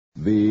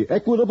The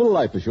Equitable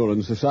Life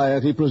Assurance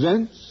Society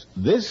presents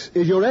This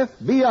Is Your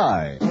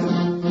FBI.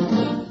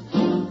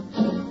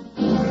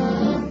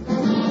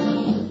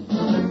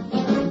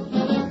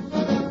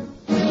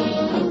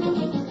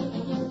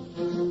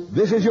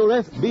 This is Your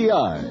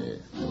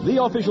FBI,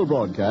 the official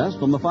broadcast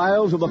from the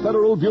files of the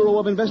Federal Bureau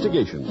of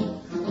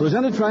Investigation,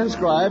 presented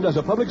transcribed as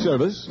a public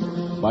service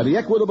by the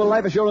Equitable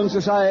Life Assurance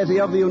Society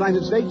of the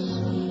United States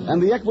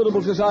and the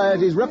Equitable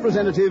Society's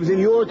representatives in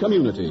your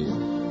community.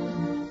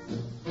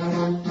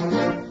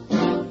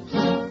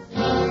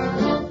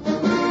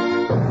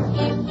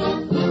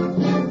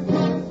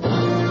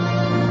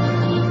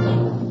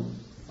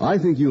 I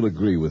think you'll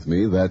agree with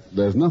me that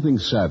there's nothing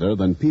sadder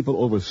than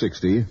people over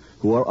 60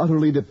 who are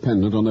utterly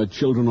dependent on their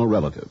children or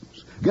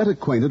relatives. Get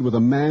acquainted with a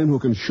man who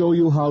can show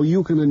you how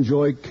you can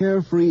enjoy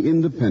carefree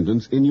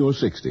independence in your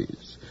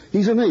 60s.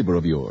 He's a neighbor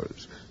of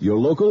yours, your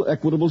local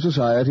Equitable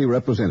Society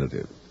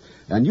representative,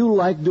 and you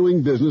like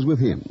doing business with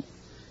him.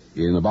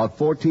 In about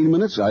 14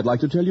 minutes, I'd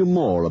like to tell you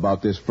more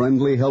about this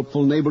friendly,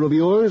 helpful neighbor of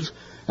yours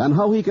and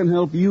how he can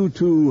help you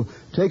to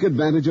take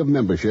advantage of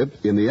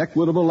membership in the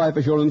Equitable Life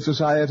Assurance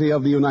Society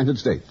of the United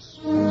States.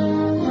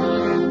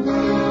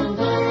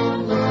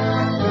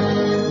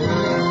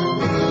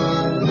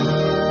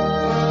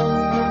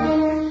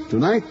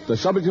 Tonight, the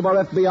subject of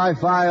our FBI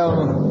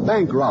file,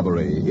 bank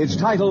robbery. Its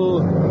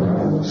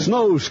title,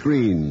 Snow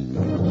Screen.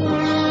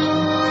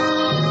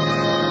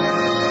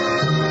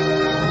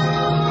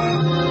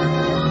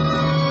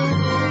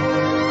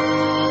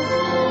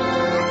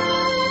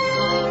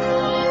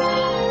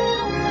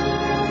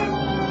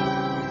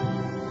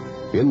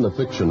 In the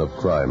fiction of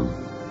crime,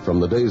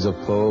 from the days of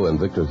Poe and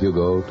Victor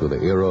Hugo to the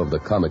era of the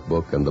comic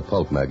book and the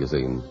pulp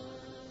magazine,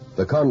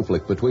 the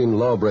conflict between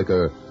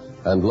lawbreaker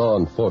and law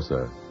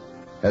enforcer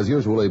has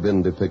usually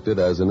been depicted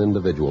as an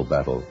individual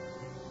battle,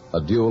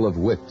 a duel of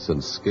wits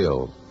and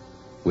skill,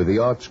 with the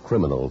arch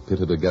criminal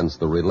pitted against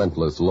the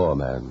relentless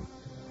lawman.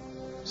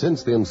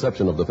 Since the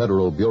inception of the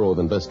Federal Bureau of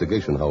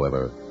Investigation,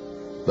 however,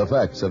 the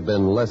facts have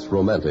been less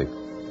romantic,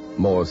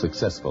 more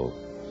successful.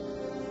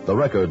 The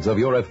records of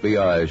your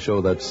FBI show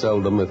that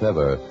seldom, if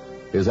ever,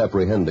 is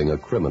apprehending a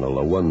criminal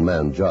a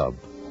one-man job.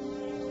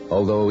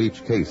 Although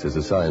each case is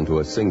assigned to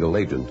a single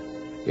agent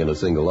in a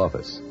single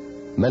office,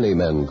 many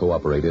men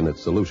cooperate in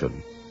its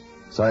solution.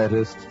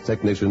 Scientists,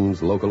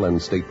 technicians, local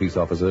and state peace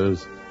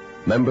officers,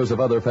 members of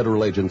other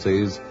federal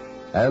agencies,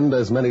 and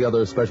as many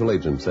other special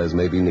agents as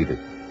may be needed.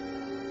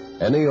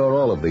 Any or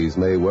all of these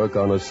may work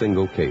on a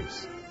single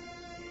case.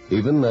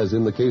 Even as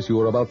in the case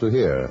you are about to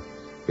hear,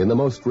 in the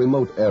most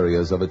remote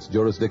areas of its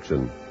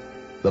jurisdiction,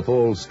 the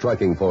full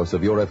striking force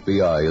of your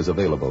FBI is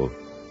available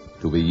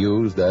to be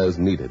used as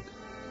needed.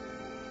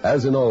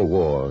 As in all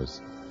wars,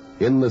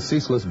 in the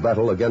ceaseless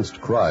battle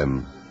against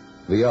crime,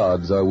 the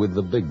odds are with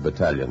the big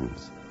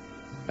battalions,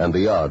 and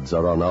the odds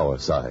are on our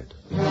side.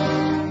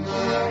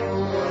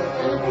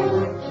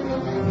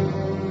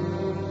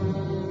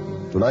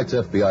 Tonight's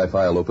FBI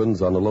file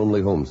opens on a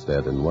lonely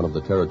homestead in one of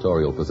the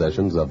territorial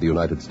possessions of the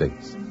United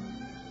States.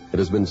 It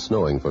has been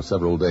snowing for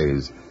several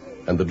days,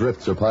 and the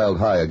drifts are piled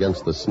high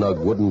against the snug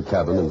wooden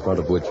cabin in front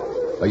of which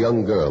a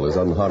young girl is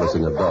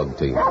unharnessing a dog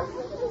team. All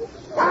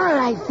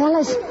right,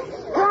 fellas.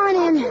 Go on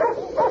in.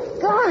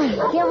 Go on.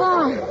 Get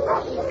on.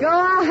 Go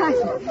on.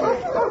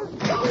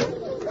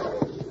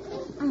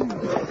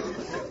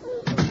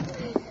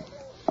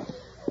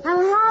 I'm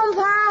home,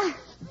 Pa.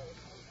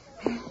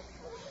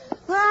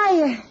 Where are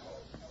you?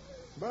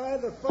 By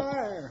the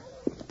fire.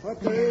 What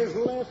there is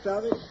left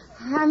of it.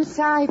 I'm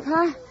sorry,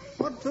 Pa.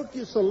 What took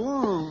you so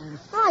long?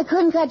 Oh, I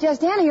couldn't cut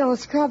just any old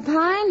scrub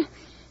pine.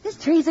 This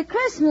tree's a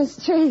Christmas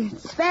tree.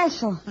 It's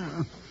special.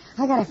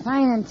 I got a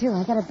fine one, too.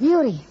 I got a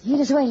beauty. You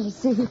just wait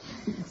till you see.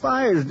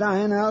 Fire's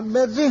dying out,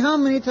 Betsy. How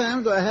many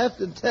times do I have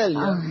to tell you?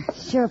 Oh,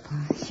 sure,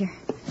 Pa, sure.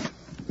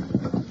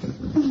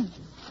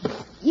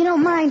 You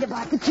don't mind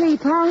about the tree,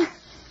 Pa?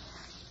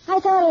 I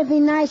thought it'd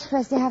be nice for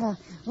us to have a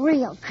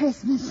real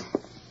Christmas.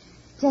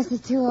 Just the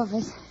two of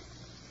us.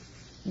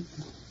 It'd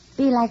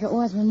be like it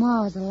was when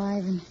Ma was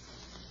alive and,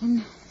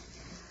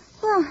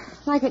 well,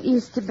 like it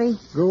used to be.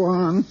 Go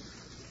on.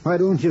 Why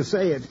don't you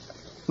say it?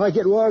 Like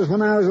it was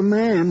when I was a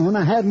man, when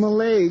I had my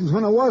legs,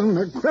 when I wasn't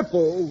a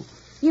cripple.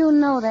 You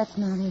know that's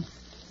not it.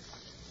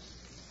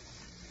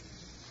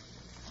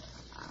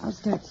 I'll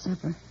start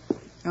supper.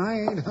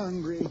 I ain't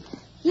hungry.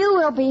 You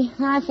will be.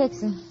 I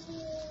fix it.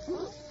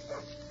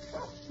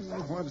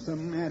 What's the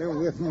matter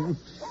with him?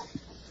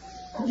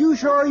 You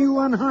sure you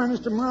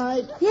unharnessed him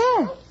right?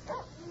 Yeah.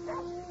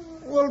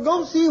 Well,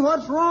 go see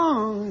what's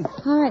wrong.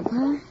 All right,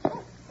 Pa.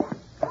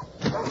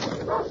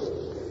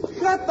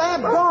 Shut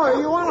that door.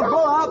 You want to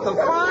blow out the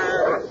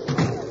fire?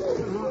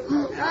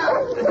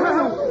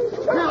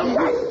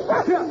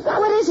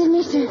 What is it,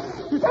 mister?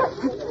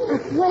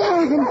 What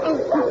happened?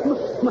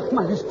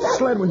 My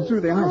sled went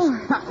through the ice.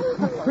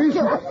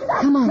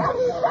 Come on.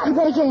 You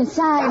better get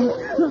inside.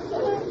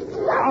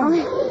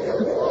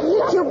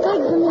 You're too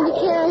big for me to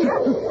carry.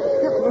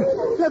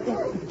 Look,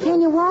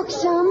 can you walk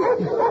some?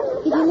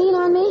 If you lean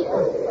on me?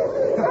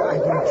 I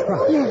can try.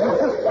 Here.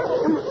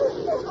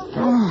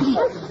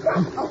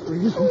 All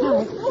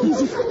right,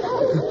 easy.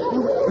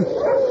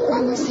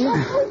 Almost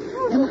here.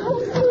 Come on.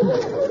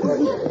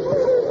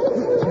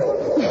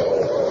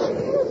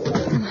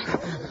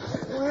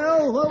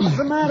 Well, what was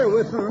the matter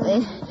with her?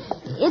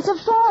 It's a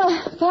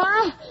fall,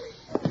 Pa.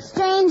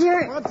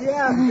 Stranger. What's he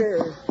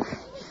after?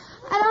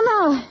 I don't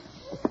know.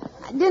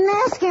 I didn't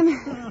ask him.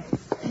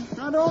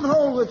 Now, don't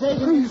hold with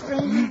taking these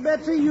strangers,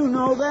 Betsy. You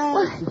know that.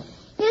 Well,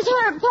 he's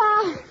hurt,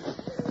 Pa.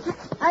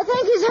 I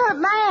think he's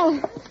hurt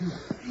bad.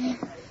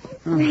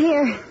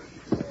 Here.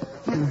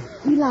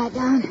 You lie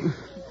down.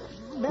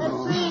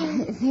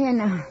 Betsy. It's here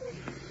now.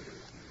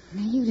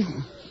 Now, you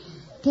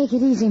take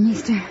it easy,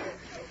 mister.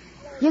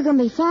 You're going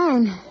to be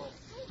fine.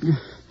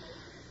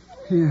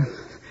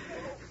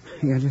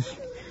 Yeah, just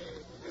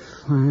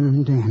fine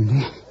and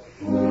dandy.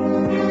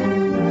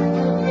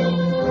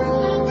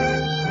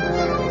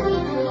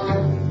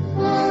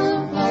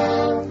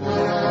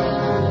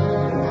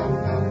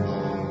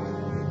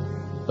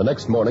 The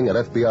next morning at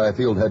FBI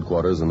Field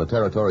Headquarters in the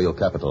Territorial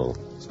Capital,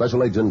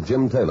 Special Agent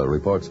Jim Taylor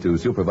reports to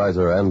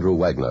Supervisor Andrew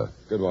Wagner.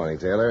 Good morning,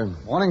 Taylor.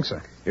 Morning,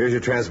 sir. Here's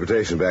your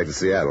transportation back to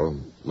Seattle.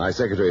 My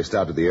secretary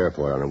stopped at the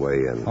airport on her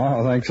way in.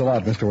 Oh, thanks a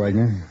lot, Mr.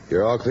 Wagner.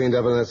 You're all cleaned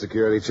up on that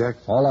security check?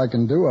 All I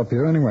can do up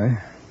here anyway.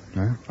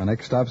 My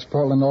next stop's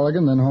Portland,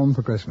 Oregon, then home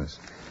for Christmas.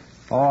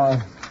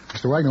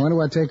 Mr. Wagner, when do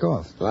I take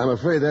off? Well, I'm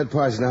afraid that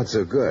part's not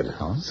so good.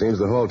 Huh? Seems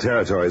the whole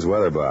territory's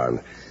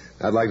weather-bound.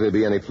 Not likely to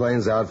be any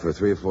planes out for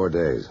 3 or 4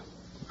 days.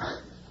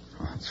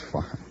 Oh, that's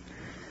fine.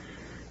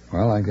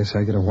 Well, I guess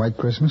I get a white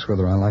Christmas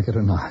whether I like it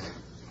or not.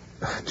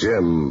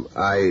 Jim,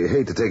 I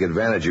hate to take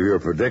advantage of your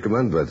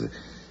predicament, but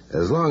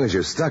as long as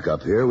you're stuck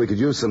up here, we could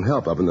use some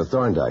help up in the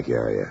Thorndike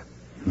area.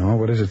 No,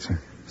 what is it, sir?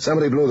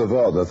 Somebody blew the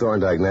vault in the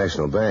Thorndike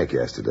National Bank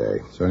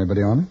yesterday. Is there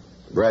anybody on it?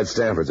 Brad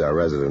Stanford's our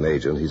resident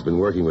agent. He's been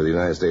working with the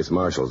United States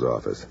Marshal's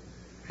office.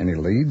 Any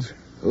leads?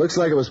 It looks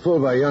like it was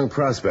pulled by a young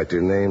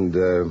prospector named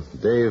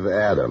Dave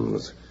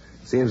Adams.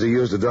 Seems he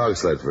used a dog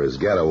sled for his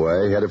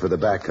getaway, headed for the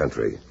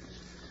backcountry.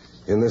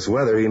 In this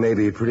weather, he may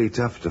be pretty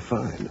tough to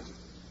find.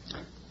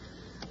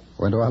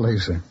 When do I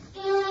leave, sir?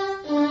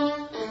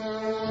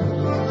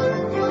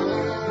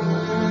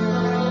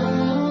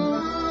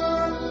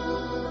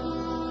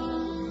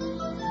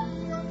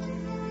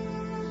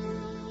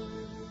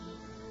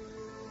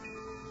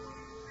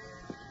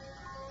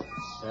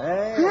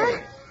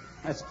 Say,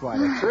 that's quite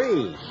a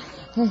tree.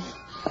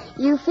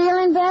 You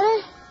feeling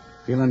better?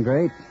 Feeling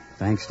great,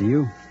 thanks to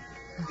you.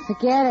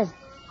 Forget it.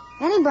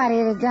 Anybody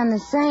would have done the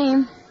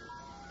same.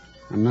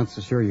 I'm not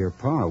so sure your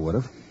pa would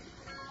have.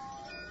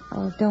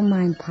 Oh, don't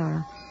mind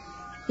Pa.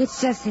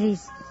 It's just that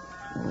he's...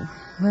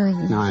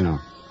 No, I know.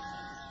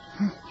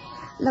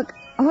 Look,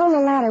 hold the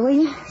ladder, will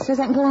you? So I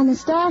can go down the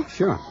stair?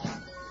 Sure.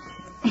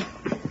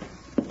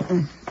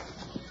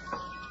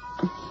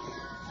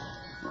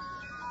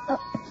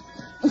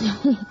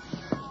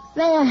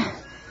 There.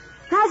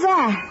 How's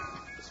that?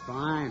 It's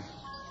fine.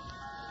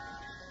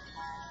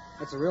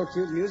 That's a real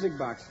cute music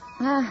box.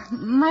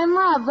 My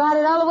ma brought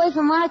it all the way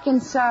from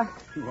Arkansas.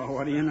 Well,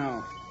 what do you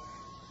know?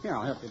 Here,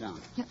 I'll help you down.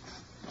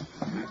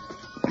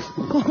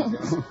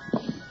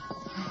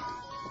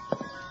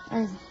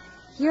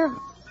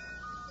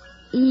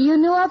 You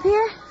new up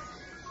here?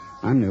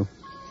 I'm new.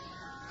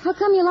 How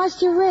come you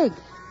lost your rig?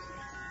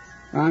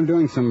 I'm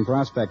doing some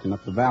prospecting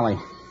up the valley.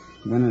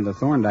 Went into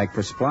Thorndike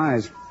for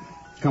supplies.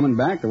 Coming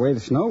back, the way the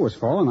snow was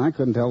falling, I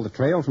couldn't tell the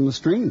trail from the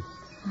stream.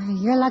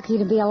 You're lucky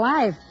to be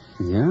alive.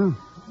 Yeah.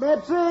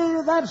 Betsy,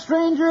 that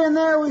stranger in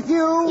there with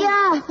you?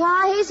 Yeah,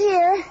 Pa, he's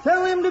here.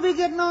 Tell him to be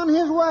getting on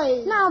his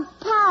way. No,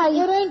 Pa,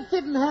 It ain't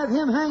fitting to have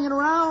him hanging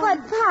around.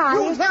 But, Pa...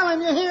 You tell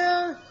him, you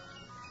hear?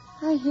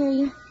 I hear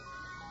you.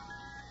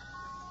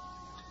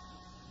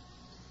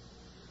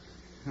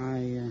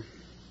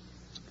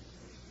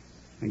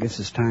 I guess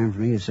it's time for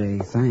me to say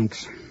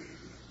thanks.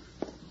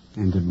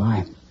 And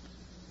goodbye.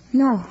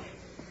 No.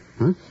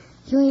 Huh?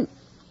 You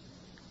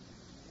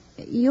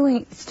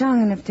ain't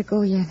strong enough to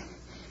go yet.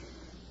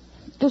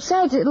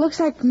 Besides, it looks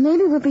like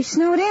maybe we'll be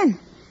snowed in.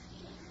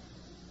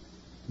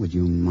 Would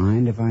you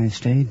mind if I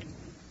stayed?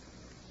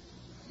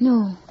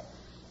 No.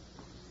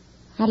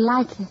 I'd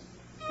like it.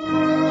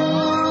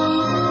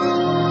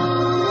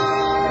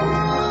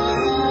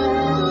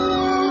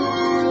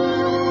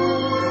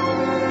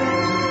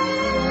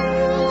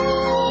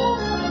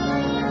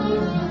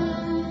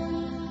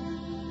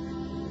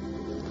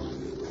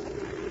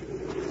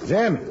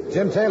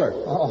 Jim Taylor.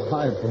 Oh,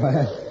 hi,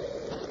 Brad.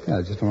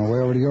 Yeah, just on my way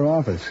over to your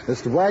office.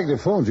 Mr. Wagner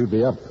phoned you'd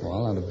be up.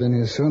 Well, I'd have been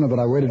here sooner, but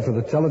I waited for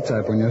the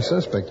teletype when your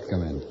suspect to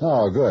come in.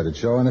 Oh, good. Did it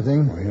show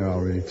anything? Well, here, I'll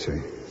read it to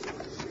you.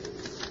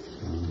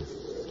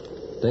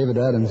 David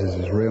Adams is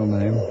his real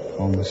name.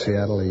 Home to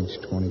Seattle, age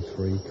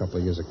 23, couple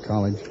of years of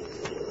college.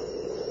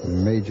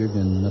 Majored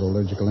in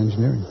metallurgical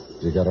engineering.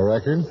 You got a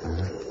record?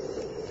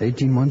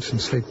 18 months in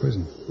state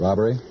prison.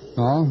 Robbery?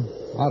 No,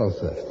 auto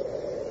theft.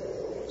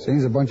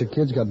 Seems a bunch of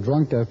kids got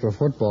drunk after a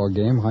football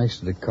game,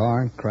 heisted a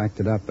car, and cracked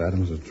it up.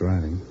 Adams was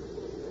driving.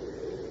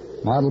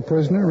 Model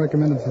prisoner,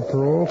 recommended for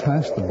parole,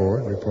 passed the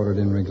board, reported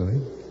in regularly.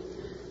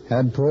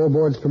 Had parole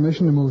board's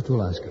permission to move to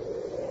Alaska.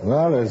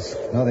 Well, there's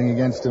nothing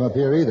against him up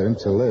here either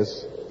until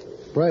this.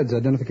 Brad's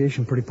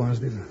identification pretty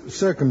positive.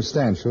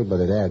 Circumstantial, but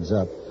it adds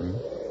up.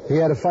 He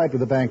had a fight with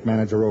the bank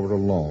manager over a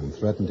loan,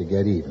 threatened to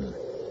get even.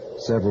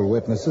 Several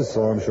witnesses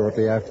saw him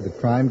shortly after the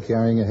crime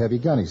carrying a heavy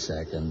gunny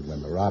sack, and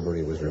when the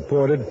robbery was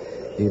reported,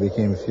 he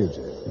became a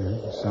fugitive.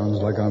 Sounds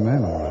like our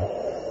man, all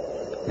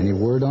right. Any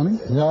word on him?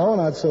 No,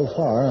 not so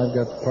far. I've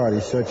got the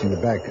party searching the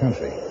back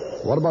country.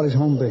 What about his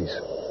home base?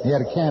 He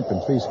had a camp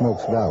in Three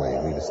Smokes Valley.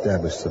 We'd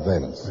established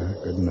surveillance.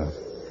 Good enough.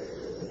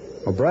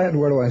 Well, Brad,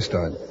 where do I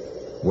start?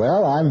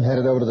 Well, I'm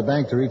headed over to the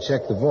bank to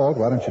recheck the vault.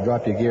 Why don't you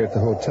drop your gear at the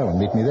hotel and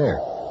meet me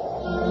there?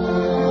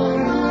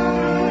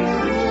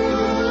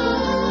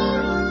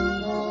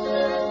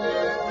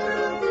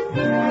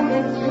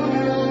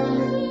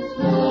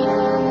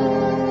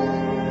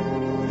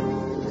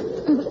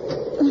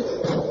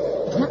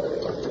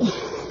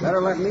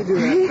 Better let me do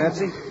that,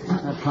 Betsy.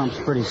 That pump's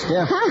pretty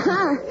stiff.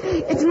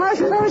 It's most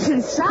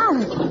frozen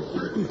solid.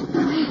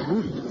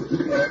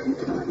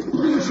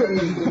 You shouldn't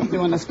be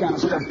doing this kind of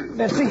stuff,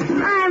 Betsy.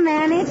 I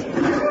manage.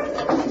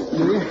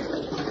 Do you?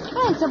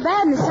 Ain't so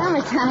bad in the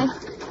summertime.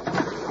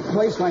 A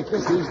place like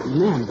this needs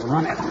men to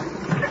run it.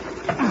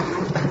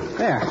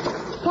 There.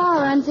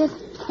 Paul runs it.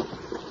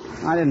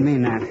 I didn't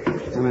mean that.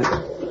 I meant,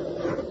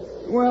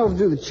 well,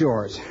 do the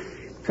chores.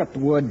 Cut the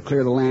wood,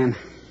 clear the land.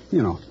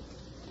 You know.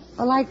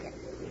 Well,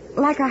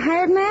 like a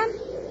hired man?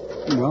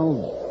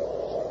 Well,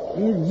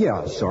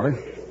 yeah, sort of.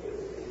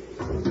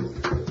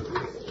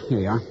 Here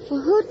you are.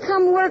 Well, who'd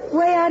come work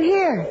way out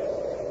here?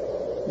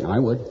 I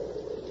would.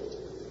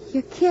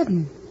 You're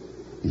kidding.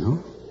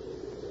 No?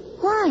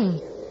 Why?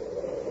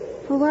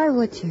 Well, why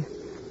would you?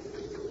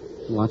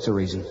 Lots of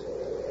reasons.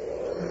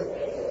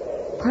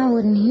 Pa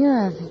wouldn't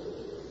hear of it.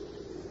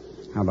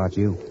 How about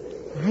you?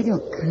 I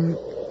don't count.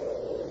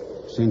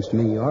 Seems to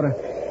me you ought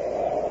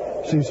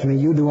to. Seems to me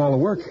you do all the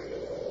work.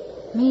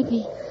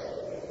 Maybe.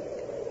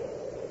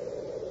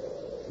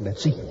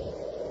 Betsy?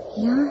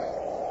 Yeah?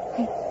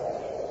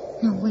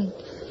 No, wait.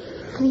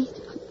 Please.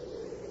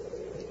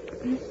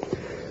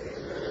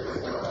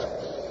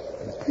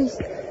 Please.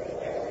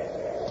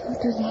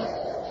 Don't do that.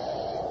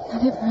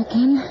 Not ever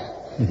again.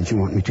 Didn't you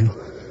want me to?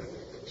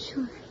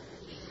 Sure.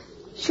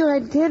 Sure I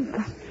did,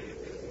 but...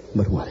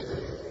 But what?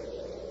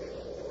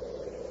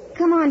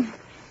 Come on.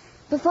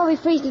 Before we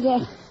freeze to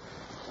death.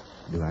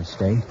 Do I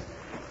stay?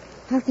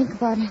 I'll think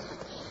about it.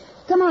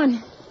 Come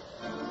on.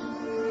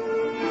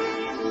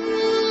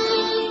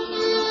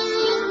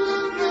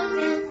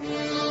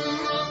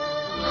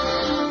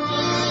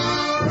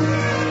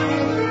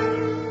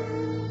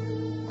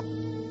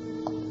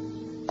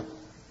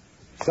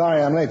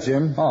 Sorry I'm late,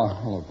 Jim. Oh,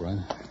 hello,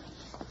 Brad.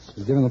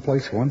 You given the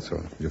place once, or?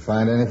 Did you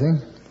find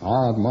anything?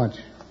 Oh, not much.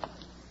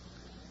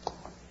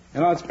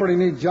 You know, it's a pretty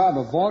neat job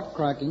of vault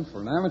cracking for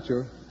an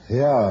amateur.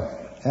 Yeah.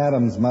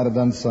 Adams might have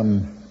done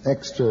some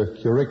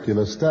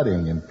extracurricular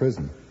studying in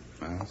prison.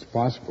 Well, it's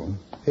possible.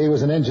 He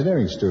was an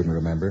engineering student,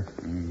 remember?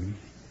 Mm-hmm.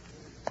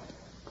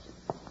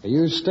 They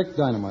use stick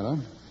dynamite, huh?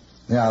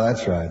 Yeah,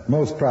 that's right.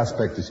 Most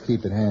prospectors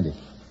keep it handy.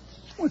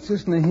 What's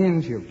this in the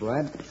hinge here,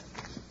 Brad?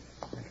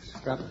 A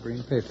scrap of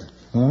green paper.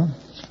 Huh?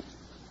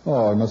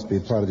 Oh, it must be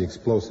part of the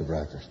explosive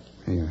racker.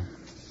 Here.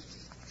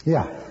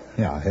 Yeah.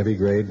 Heavy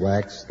grade,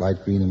 wax,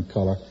 light green in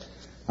color.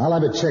 I'll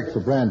have it checked for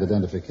brand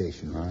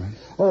identification. All right.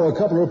 Oh, a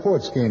couple of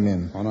reports came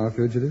in. On our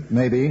fugitive?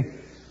 Maybe.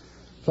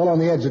 Fellow on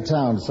the edge of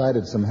town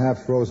sighted some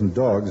half-frozen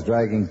dogs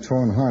dragging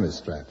torn harness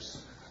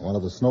straps. One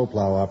of the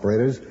snowplow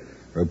operators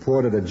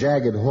reported a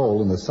jagged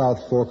hole in the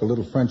South Fork of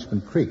Little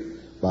Frenchman Creek,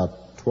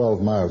 about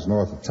 12 miles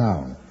north of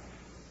town.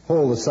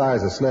 Hole the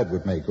size a sled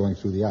would make going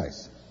through the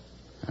ice.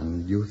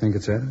 And you think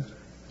it's Adams?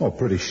 Oh,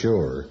 pretty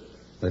sure.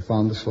 They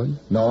found the sled?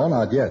 No,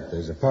 not yet.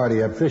 There's a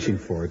party up fishing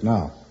for it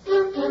now.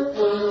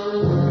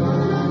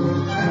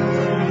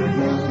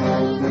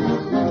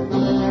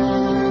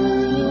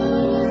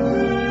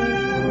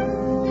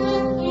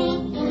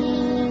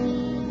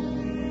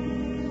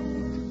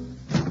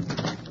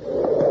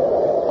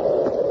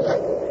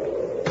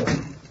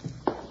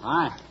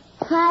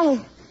 Hi.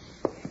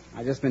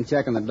 I just been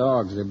checking the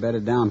dogs. They're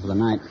bedded down for the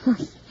night.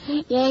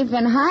 You ain't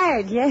been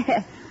hired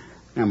yet.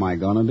 Am I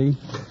gonna be?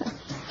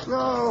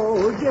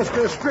 Oh, just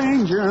a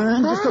stranger,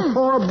 huh? Just a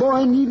poor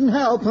boy needing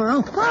help,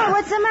 huh? Paul,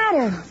 what's the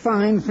matter?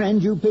 Fine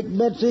friend you picked,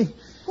 Betsy.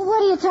 Well,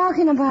 what are you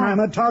talking about?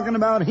 I'm talking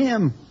about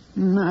him.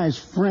 Nice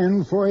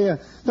friend for you.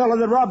 Fellow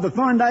that robbed the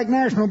Thorndike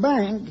National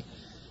Bank.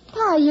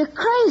 Paul, you're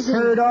crazy.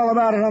 Heard all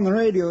about it on the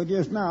radio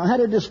just now.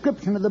 Had a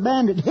description of the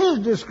bandit. His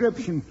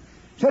description.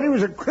 Said he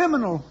was a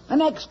criminal,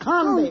 an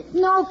ex-convict. Oh,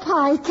 no,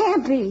 Pa, it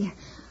can't be.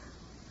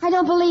 I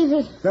don't believe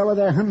it. Fellow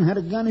there had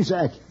a gunny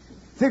sack.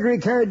 Figure he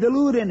carried the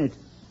loot in it.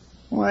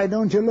 Why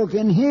don't you look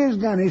in his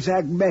gunny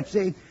sack,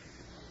 Betsy?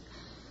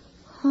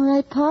 All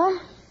right, Pa.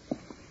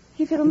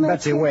 If it'll make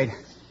Betsy, you... wait.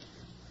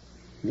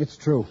 It's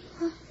true.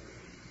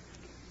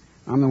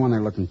 I'm the one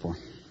they're looking for.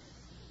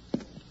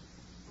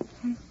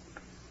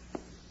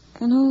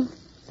 And all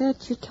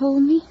that you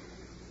told me?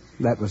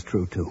 That was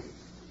true, too.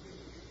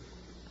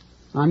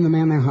 I'm the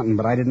man they're hunting,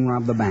 but I didn't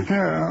rob the bank.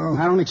 Oh.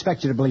 I don't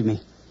expect you to believe me.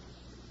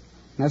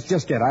 That's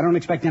just it. I don't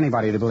expect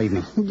anybody to believe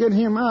me. Get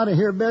him out of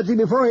here, Betsy,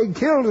 before he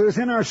kills us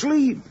in our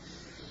sleep.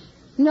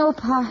 No,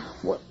 Pa.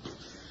 What?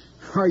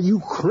 Are you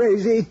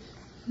crazy?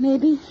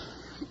 Maybe.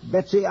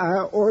 Betsy,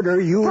 I order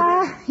you...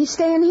 Pa, he's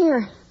staying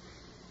here.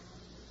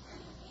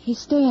 He's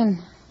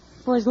staying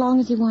for as long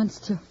as he wants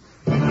to.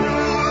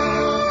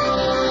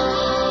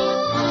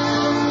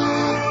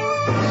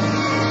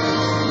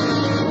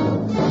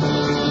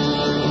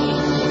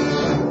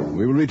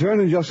 We will return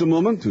in just a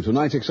moment to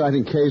tonight's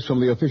exciting case from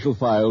the official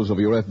files of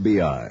your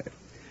FBI.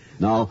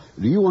 Now,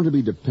 do you want to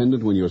be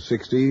dependent when you're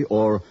 60,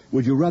 or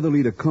would you rather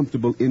lead a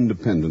comfortable,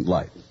 independent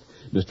life?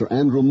 Mr.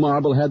 Andrew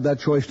Marble had that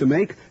choice to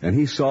make, and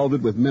he solved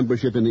it with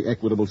membership in the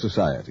Equitable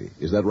Society.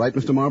 Is that right,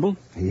 Mr. Marble?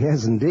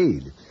 Yes,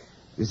 indeed.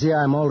 You see,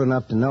 I'm old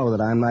enough to know that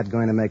I'm not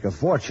going to make a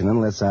fortune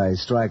unless I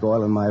strike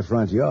oil in my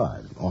front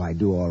yard. Oh, I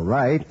do all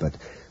right, but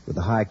with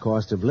the high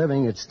cost of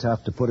living, it's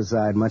tough to put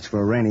aside much for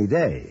a rainy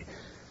day.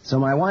 So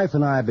my wife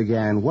and I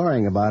began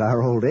worrying about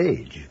our old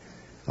age.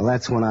 Well,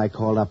 that's when I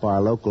called up our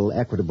local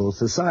Equitable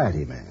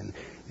Society man.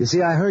 You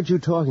see, I heard you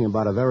talking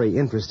about a very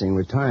interesting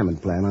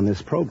retirement plan on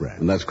this program.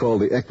 And that's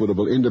called the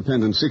Equitable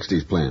Independent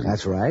 60s Plan.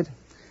 That's right.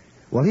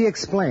 Well, he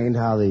explained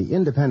how the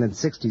Independent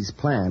 60s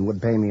plan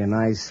would pay me a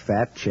nice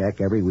fat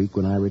check every week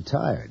when I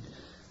retired.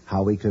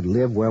 How we could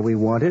live where we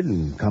wanted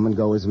and come and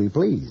go as we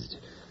pleased.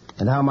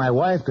 And how my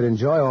wife could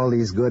enjoy all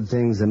these good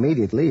things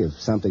immediately if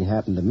something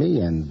happened to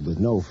me and with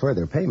no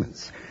further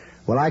payments.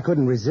 Well, I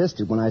couldn't resist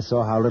it when I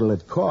saw how little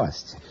it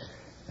cost.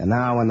 And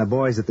now when the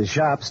boys at the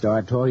shop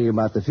start talking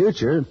about the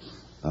future,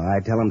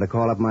 I tell them to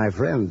call up my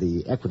friend,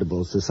 the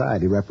Equitable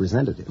Society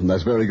representative. And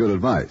that's very good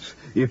advice.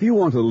 If you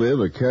want to live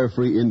a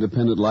carefree,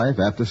 independent life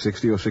after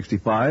 60 or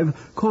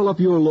 65, call up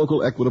your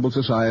local Equitable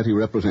Society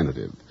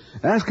representative.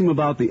 Ask him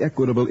about the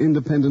Equitable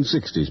Independent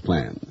 60s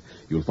Plan.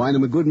 You'll find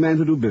him a good man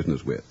to do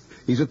business with.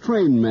 He's a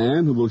trained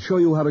man who will show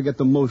you how to get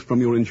the most from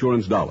your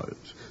insurance dollars.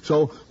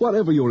 So,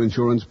 whatever your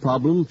insurance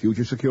problem,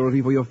 future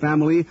security for your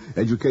family,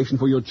 education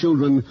for your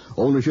children,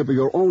 ownership of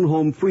your own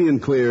home free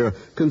and clear,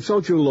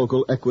 consult your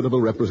local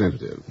Equitable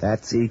representative.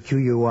 That's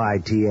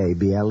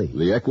EQUITABLE.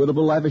 The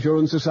Equitable Life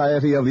Assurance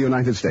Society of the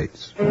United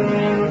States.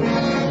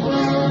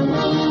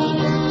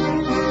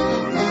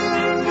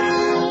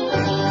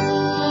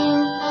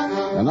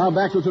 And now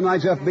back to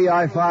tonight's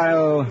FBI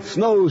file,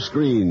 Snow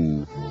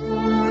Screen.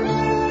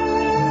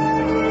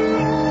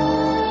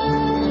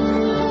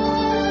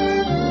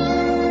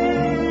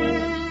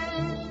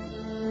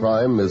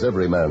 Crime is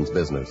every man's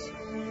business.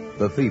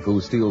 The thief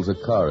who steals a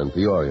car in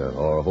Peoria,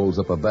 or holds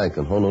up a bank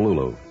in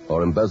Honolulu,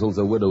 or embezzles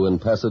a widow in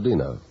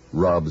Pasadena,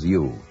 robs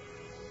you.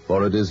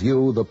 For it is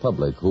you, the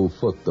public, who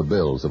foot the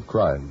bills of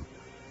crime.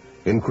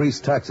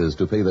 Increased taxes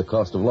to pay the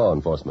cost of law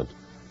enforcement,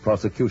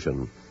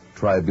 prosecution,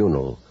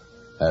 tribunal,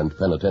 and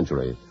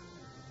penitentiary.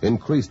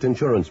 Increased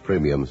insurance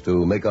premiums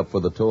to make up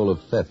for the toll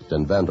of theft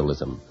and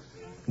vandalism.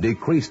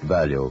 Decreased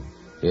value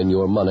in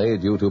your money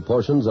due to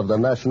portions of the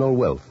national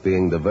wealth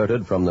being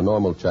diverted from the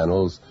normal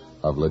channels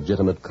of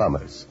legitimate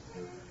commerce.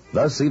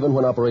 Thus, even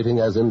when operating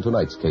as in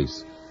tonight's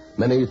case,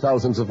 many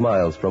thousands of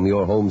miles from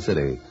your home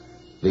city,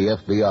 the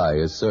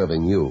FBI is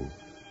serving you.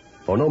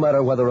 For no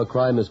matter whether a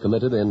crime is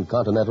committed in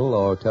continental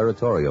or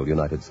territorial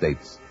United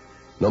States,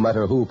 no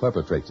matter who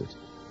perpetrates it,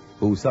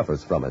 who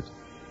suffers from it,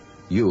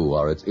 you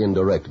are its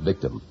indirect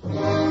victim.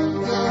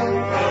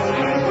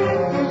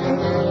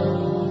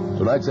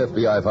 Tonight's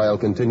FBI file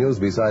continues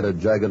beside a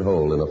jagged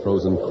hole in a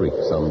frozen creek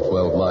some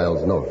 12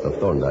 miles north of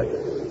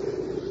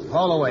Thorndyke.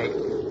 Haul away.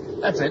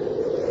 That's it.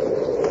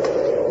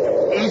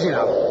 Easy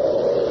now.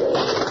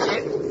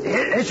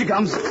 Here she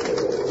comes.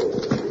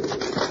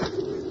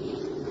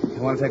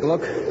 You want to take a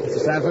look, Mr.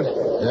 Stanford?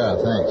 Yeah,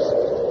 thanks.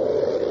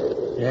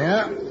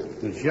 Yeah,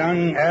 it's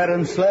young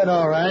Adam Sled,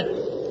 all right.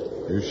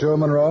 You sure,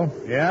 Monroe?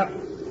 Yeah.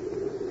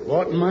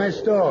 Bought in my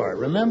store.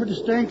 Remember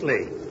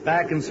distinctly.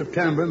 Back in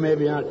September,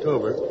 maybe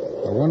October.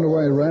 I wonder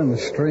why he ran the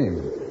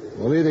stream.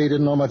 Well, either he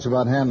didn't know much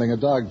about handling a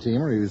dog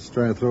team, or he was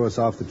trying to throw us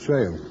off the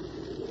trail.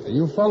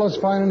 You fellows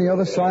find any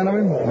other sign of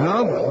him?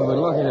 No? We've been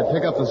lucky to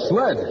pick up the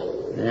sled.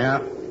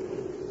 Yeah.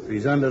 If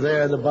he's under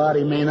there, the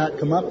body may not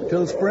come up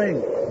until spring.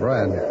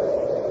 Brad,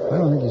 I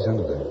don't think he's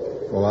under there.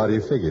 Well, how do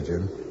you figure,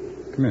 Jim?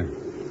 Come here.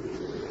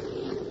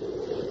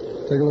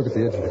 Take a look at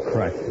the edge of the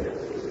crack there.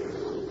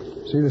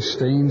 See the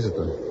stains at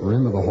the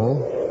rim of the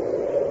hole?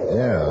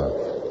 Yeah.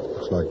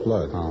 Looks like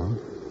blood.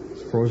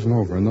 It's frozen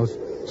over, and those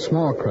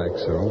small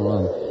cracks are all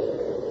around.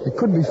 They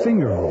could be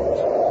finger holes.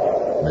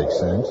 Makes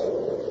sense.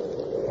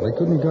 Well, they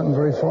couldn't have gotten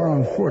very far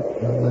on foot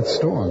in that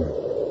storm.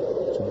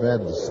 Too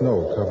bad the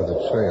snow covered the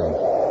trail.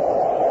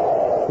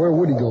 Where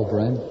would he go,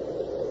 Brad?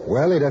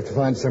 Well, he'd have to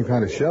find some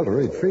kind of shelter,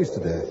 or he'd freeze to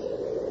death.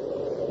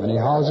 Any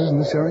houses in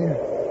this area?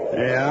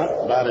 Yeah,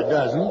 about a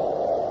dozen.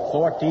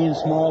 14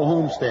 small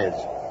homesteads.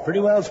 Pretty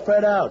well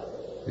spread out.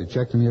 You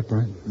checked them yet,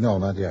 Brad? No,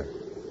 not yet.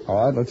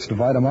 All right, let's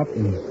divide them up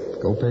and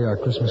go pay our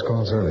Christmas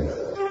calls early.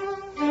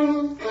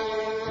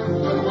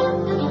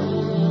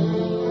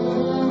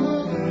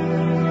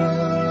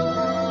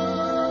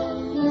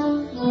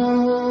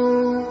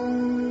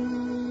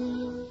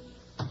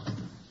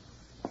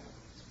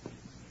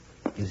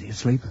 he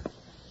asleep?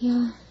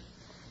 Yeah.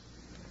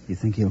 You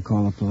think he'll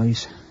call the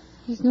police?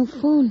 There's no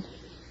phone.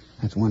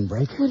 That's one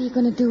break. What are you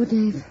going to do,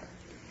 Dave?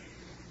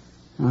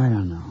 I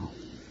don't know.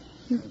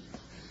 You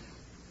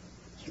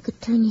could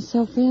turn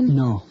yourself in.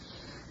 No.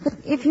 But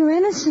if you're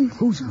innocent...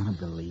 Who's going to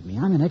believe me?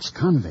 I'm an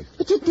ex-convict.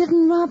 But you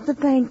didn't rob the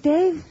bank,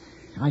 Dave.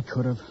 I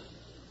could have.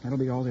 That'll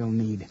be all they'll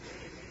need.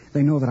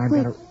 They know that I've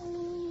got a...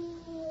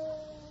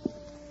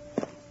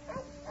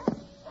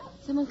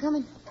 Someone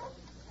coming.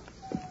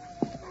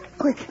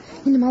 Quick,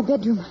 into my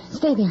bedroom.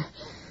 Stay there.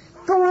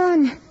 Go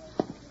on.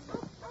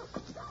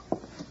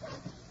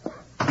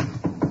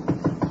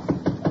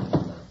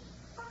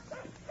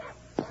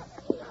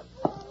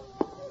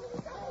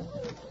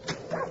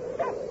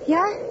 Yeah?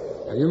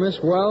 Are you Miss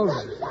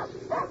Wells?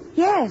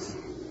 Yes.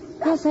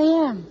 Yes, I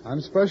am.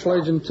 I'm Special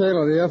Agent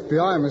Taylor, the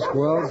FBI, Miss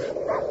Wells.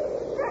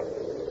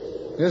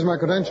 Here's my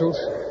credentials.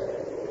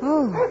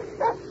 Oh,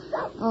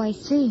 I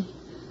see.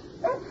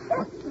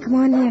 Well, come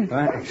on in.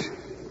 Thanks.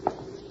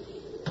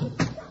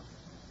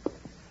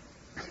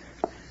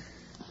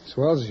 Miss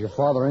Wells, is your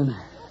father in?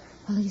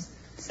 Well, he's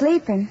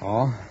sleeping.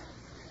 Oh.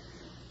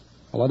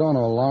 Well, I don't want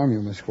to alarm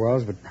you, Miss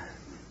Wells, but...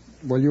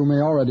 Well, you may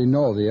already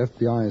know the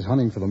FBI is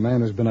hunting for the man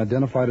who's been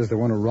identified as the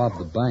one who robbed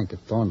the bank at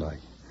Thorndyke.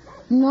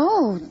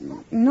 No,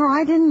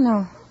 I didn't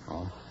know.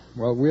 Oh.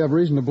 Well, we have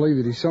reason to believe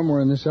that he's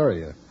somewhere in this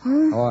area. Huh?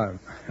 Oh,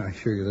 I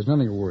assure you, there's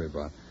nothing to worry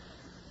about.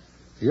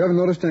 You haven't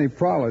noticed any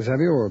prowlers,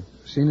 have you, or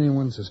seen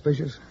anyone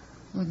suspicious?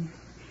 Well,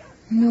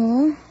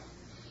 no.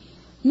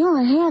 No,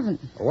 I haven't.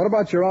 Well, what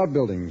about your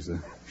outbuildings,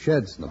 the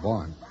sheds and the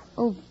barn?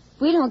 Oh,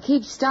 we don't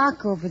keep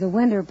stock over the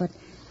winter, but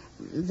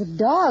the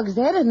dogs,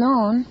 they'd have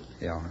known.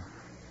 Yeah.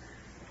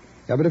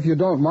 Yeah, but if you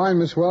don't mind,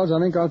 Miss Wells, I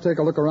think I'll take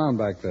a look around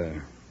back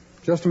there.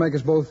 Just to make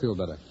us both feel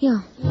better.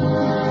 Yeah.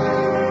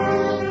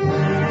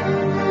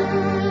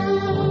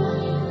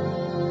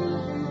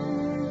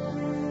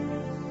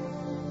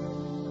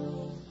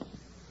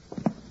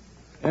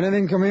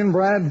 Anything come in,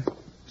 Brad?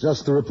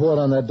 Just a report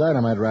on that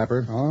dynamite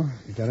wrapper. Oh,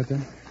 you got it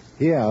there?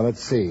 Yeah,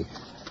 let's see.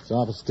 It's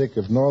off a stick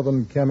of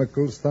Northern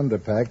Chemicals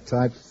Thunderpack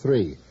Type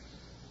 3.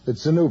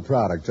 It's a new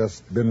product.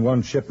 Just been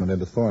one shipment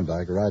into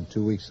Thorndyke. Arrived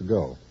 2 weeks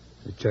ago.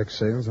 You check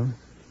sales, huh?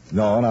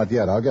 No, not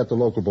yet. I'll get the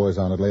local boys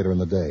on it later in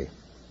the day.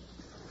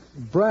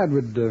 Brad,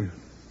 would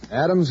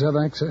Adams have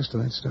access to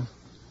that stuff?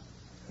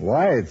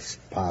 Why, it's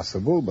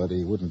possible, but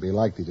he wouldn't be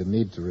likely to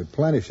need to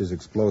replenish his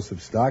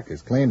explosive stock.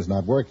 His claim's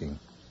not working.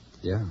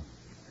 Yeah.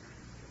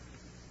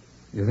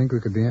 You think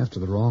we could be after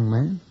the wrong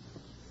man?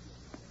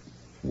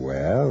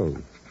 Well,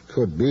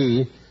 could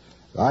be.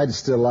 I'd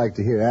still like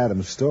to hear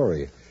Adam's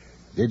story.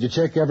 Did you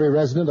check every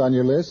resident on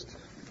your list?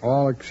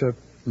 All except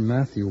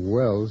Matthew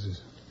Wells.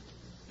 His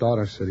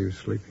daughter said he was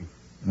sleeping.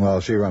 Well,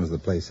 she runs the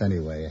place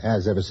anyway.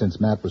 Has ever since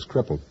Matt was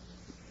crippled.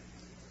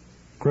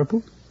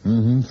 Crippled?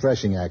 Mm-hmm.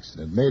 Threshing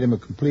accident. Made him a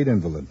complete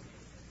invalid.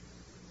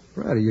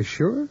 Brad, are you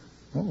sure?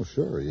 Oh,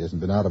 sure. He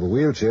hasn't been out of a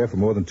wheelchair for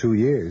more than 2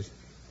 years.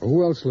 Well,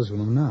 who else lives with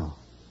him now?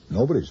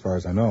 Nobody, as far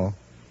as I know.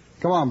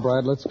 Come on,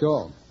 Brad, let's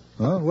go.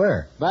 Huh?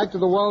 Where? Back to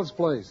the Wells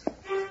place.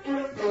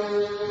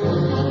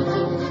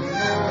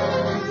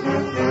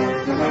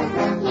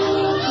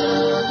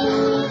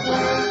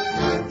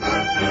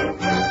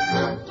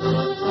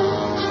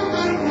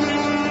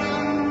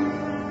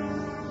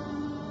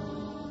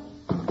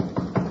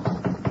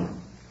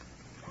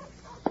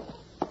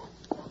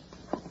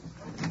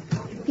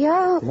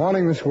 Yeah. Good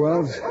morning, Miss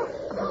Wells.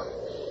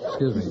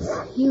 Excuse me.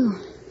 You.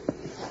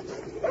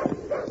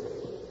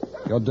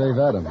 You're Dave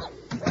Adams.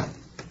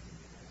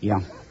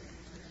 Yeah.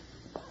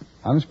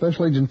 I'm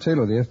Special Agent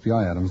Taylor of the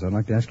FBI, Adams. I'd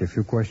like to ask you a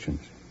few questions.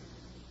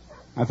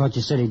 I thought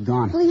you said he'd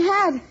gone. Well, he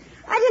had.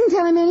 I didn't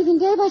tell him anything,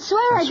 Dave. I swear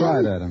I That's didn't.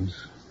 right, Adams.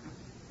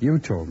 You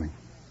told me.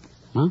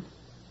 Huh?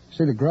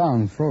 See, the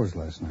ground froze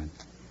last night.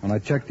 When I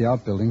checked the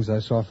outbuildings, I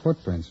saw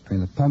footprints between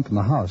the pump and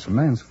the house, a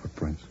man's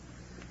footprints.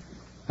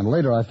 And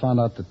later I found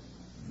out that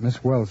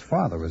Miss Wells'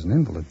 father was an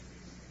invalid.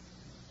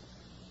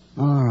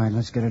 All right,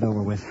 let's get it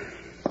over with.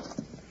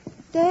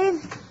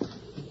 Dave,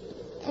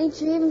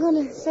 ain't you even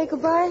going to say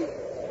goodbye?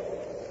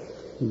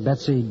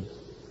 Betsy,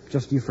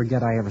 just you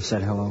forget I ever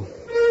said hello.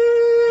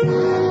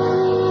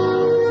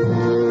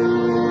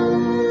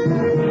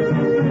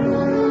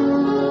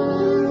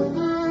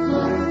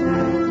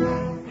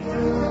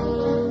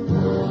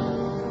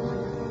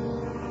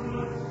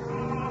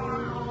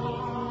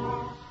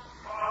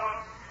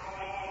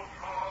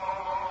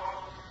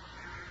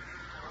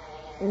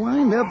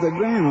 Wind up the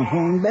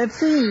gramophone,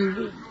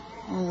 Betsy.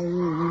 Oh,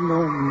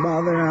 don't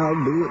bother.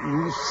 I'll do it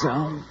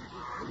myself.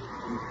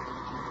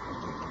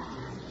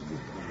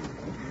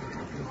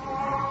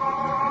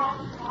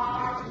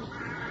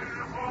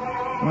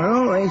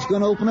 Well, ain't you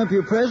going to open up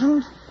your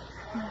present?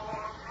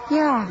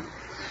 Yeah,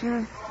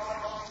 sure.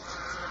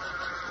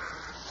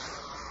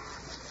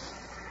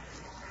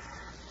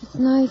 It's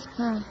nice,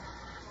 Pa.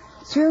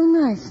 It's real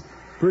nice.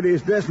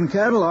 Prettiest dress in the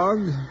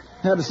catalog.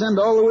 Had to send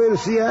all the way to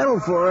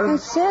Seattle for I it.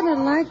 said I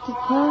liked it,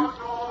 Pa.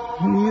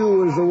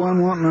 You was the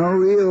one wanting a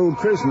real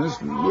Christmas.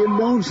 You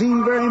don't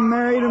seem very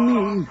merry to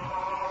me.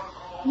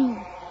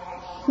 No.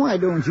 Why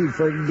don't you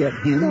forget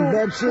him, No,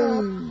 Betsy?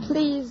 no,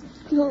 please,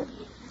 no.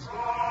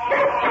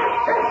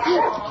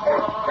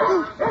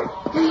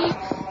 Dave!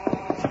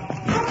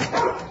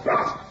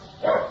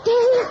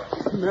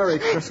 Merry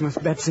Christmas,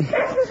 Betsy.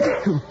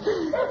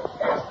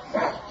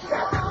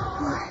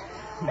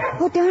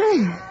 Oh,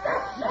 darling.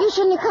 You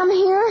shouldn't have come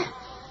here.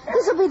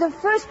 This will be the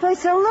first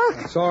place I'll look.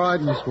 It's all right,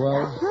 Miss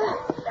Wells.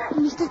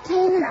 Mr.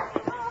 Taylor.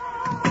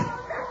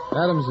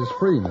 Adams is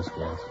free, Miss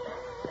Wells.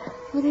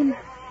 But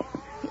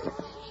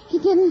he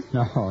didn't.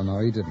 No,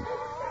 he didn't.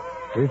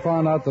 We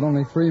found out that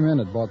only 3 men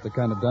had bought the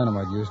kind of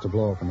dynamite used to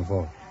blow up in the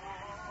vault.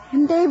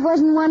 And Dave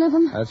wasn't one of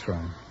them? That's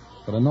right.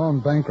 But a known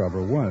bank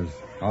robber was.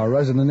 Our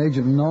resident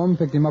agent in Nome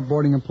picked him up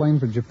boarding a plane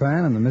for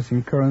Japan, and the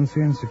missing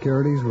currency and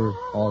securities were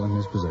all in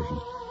his possession.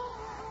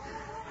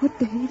 What,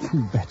 Dave?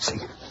 Betsy.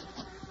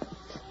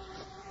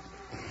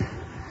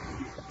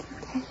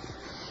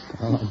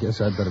 Well, I guess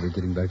I'd better be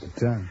getting back to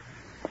town.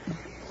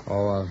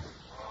 Oh,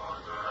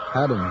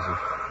 Adams,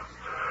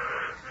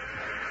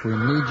 if we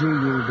need you,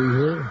 you'll be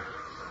here?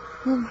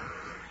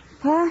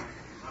 Pa?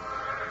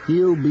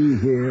 He'll be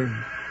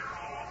here.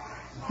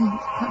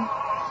 Thanks,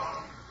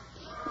 Pa.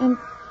 And,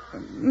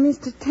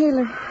 Mr.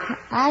 Taylor,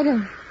 I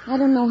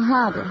don't know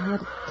how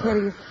to tell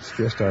you. It's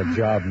just our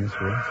job, Miss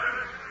Wells.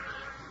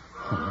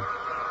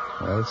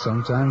 Well,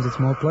 sometimes it's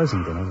more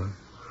pleasant than others.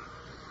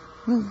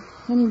 Well,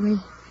 anyway,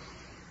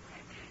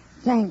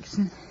 thanks,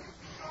 and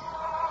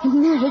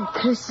Merry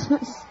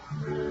Christmas.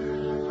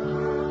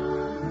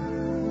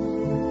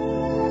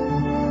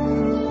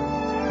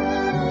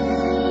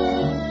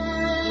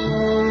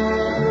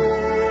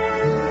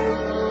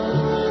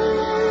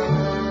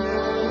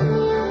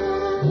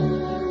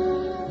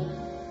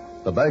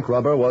 The bank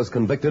robber was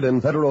convicted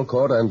in federal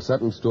court and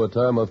sentenced to a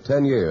term of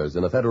 10 years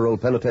in a federal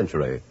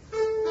penitentiary.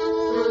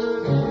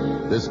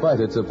 Despite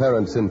its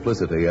apparent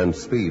simplicity and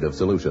speed of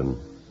solution,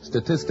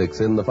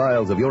 statistics in the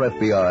files of your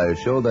FBI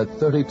show that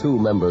 32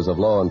 members of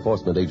law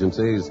enforcement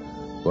agencies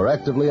were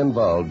actively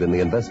involved in the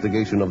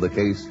investigation of the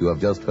case you have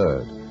just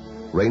heard,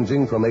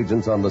 ranging from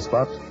agents on the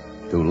spot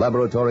to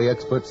laboratory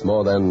experts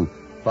more than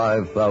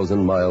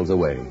 5,000 miles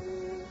away.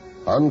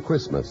 On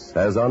Christmas,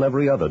 as on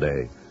every other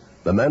day,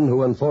 the men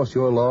who enforce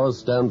your laws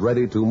stand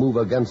ready to move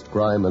against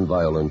crime and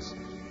violence,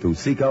 to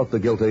seek out the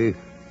guilty,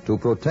 to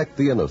protect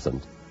the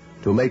innocent,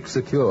 to make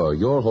secure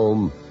your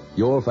home,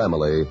 your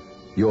family,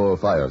 your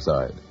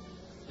fireside.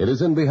 It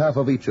is in behalf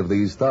of each of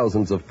these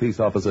thousands of peace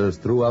officers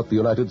throughout the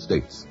United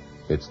States,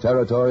 its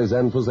territories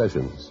and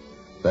possessions,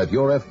 that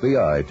your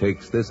FBI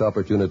takes this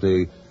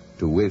opportunity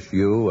to wish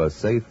you a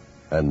safe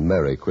and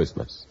Merry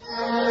Christmas.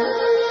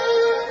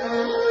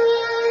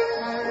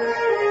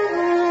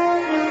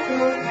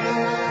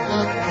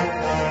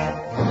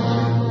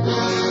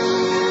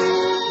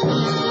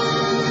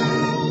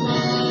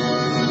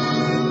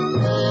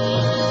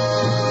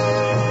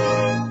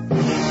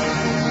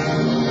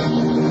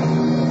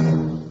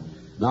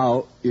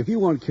 Now, if you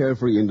want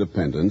carefree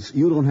independence,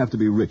 you don't have to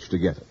be rich to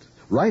get it.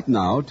 Right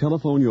now,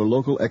 telephone your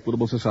local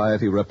Equitable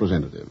Society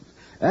representative.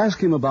 Ask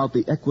him about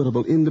the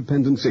Equitable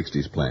Independent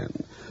 60s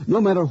plan.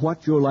 No matter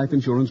what your life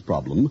insurance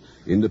problem,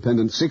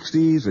 Independent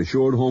 60s,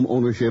 assured home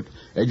ownership,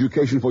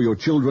 education for your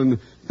children,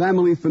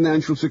 family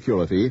financial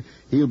security,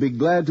 he'll be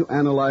glad to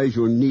analyze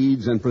your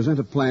needs and present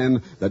a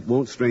plan that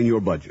won't strain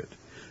your budget.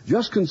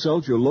 Just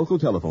consult your local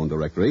telephone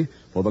directory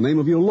for the name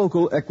of your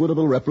local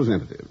Equitable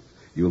representative.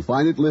 You'll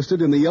find it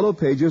listed in the yellow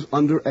pages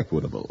under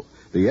Equitable,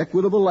 the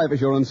Equitable Life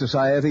Assurance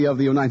Society of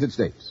the United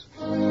States.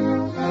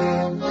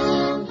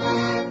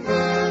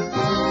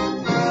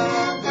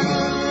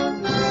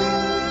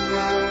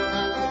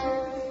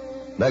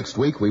 Next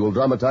week, we will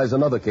dramatize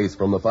another case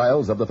from the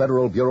files of the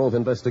Federal Bureau of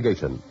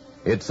Investigation.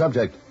 Its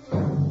subject,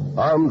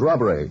 armed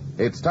robbery.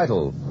 Its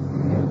title,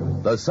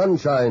 The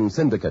Sunshine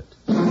Syndicate.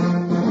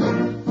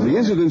 The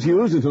incidents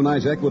used in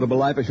tonight's Equitable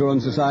Life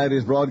Assurance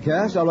Society's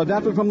broadcast are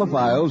adapted from the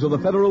files of the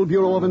Federal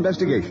Bureau of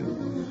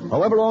Investigation.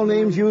 However, all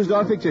names used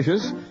are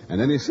fictitious, and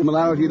any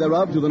similarity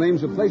thereof to the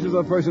names of places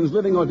or persons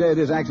living or dead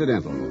is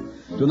accidental.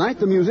 Tonight,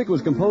 the music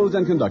was composed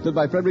and conducted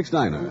by Frederick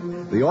Steiner.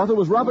 The author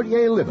was Robert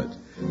Yale Libet.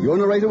 Your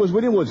narrator was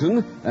William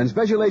Woodson, and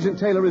Special Agent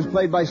Taylor is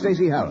played by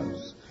Stacey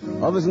Harris.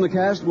 Others in the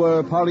cast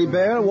were Parley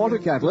Bear, Walter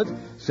Catlett,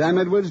 Sam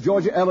Edwards,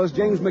 Georgia Ellis,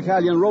 James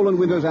McCallion, Roland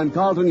Winters, and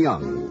Carlton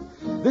Young.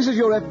 This is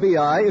Your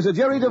FBI is a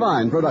Jerry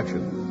Devine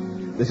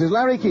production. This is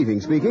Larry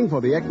Keating speaking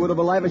for the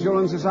Equitable Life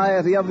Assurance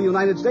Society of the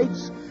United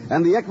States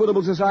and the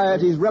Equitable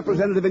Society's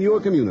representative in your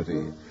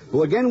community,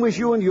 who again wish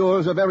you and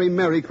yours a very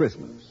Merry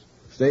Christmas.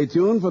 Stay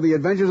tuned for the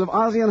adventures of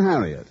Ozzie and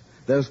Harriet.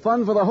 There's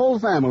fun for the whole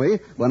family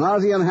when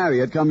Ozzie and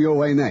Harriet come your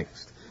way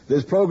next.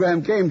 This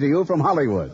program came to you from Hollywood.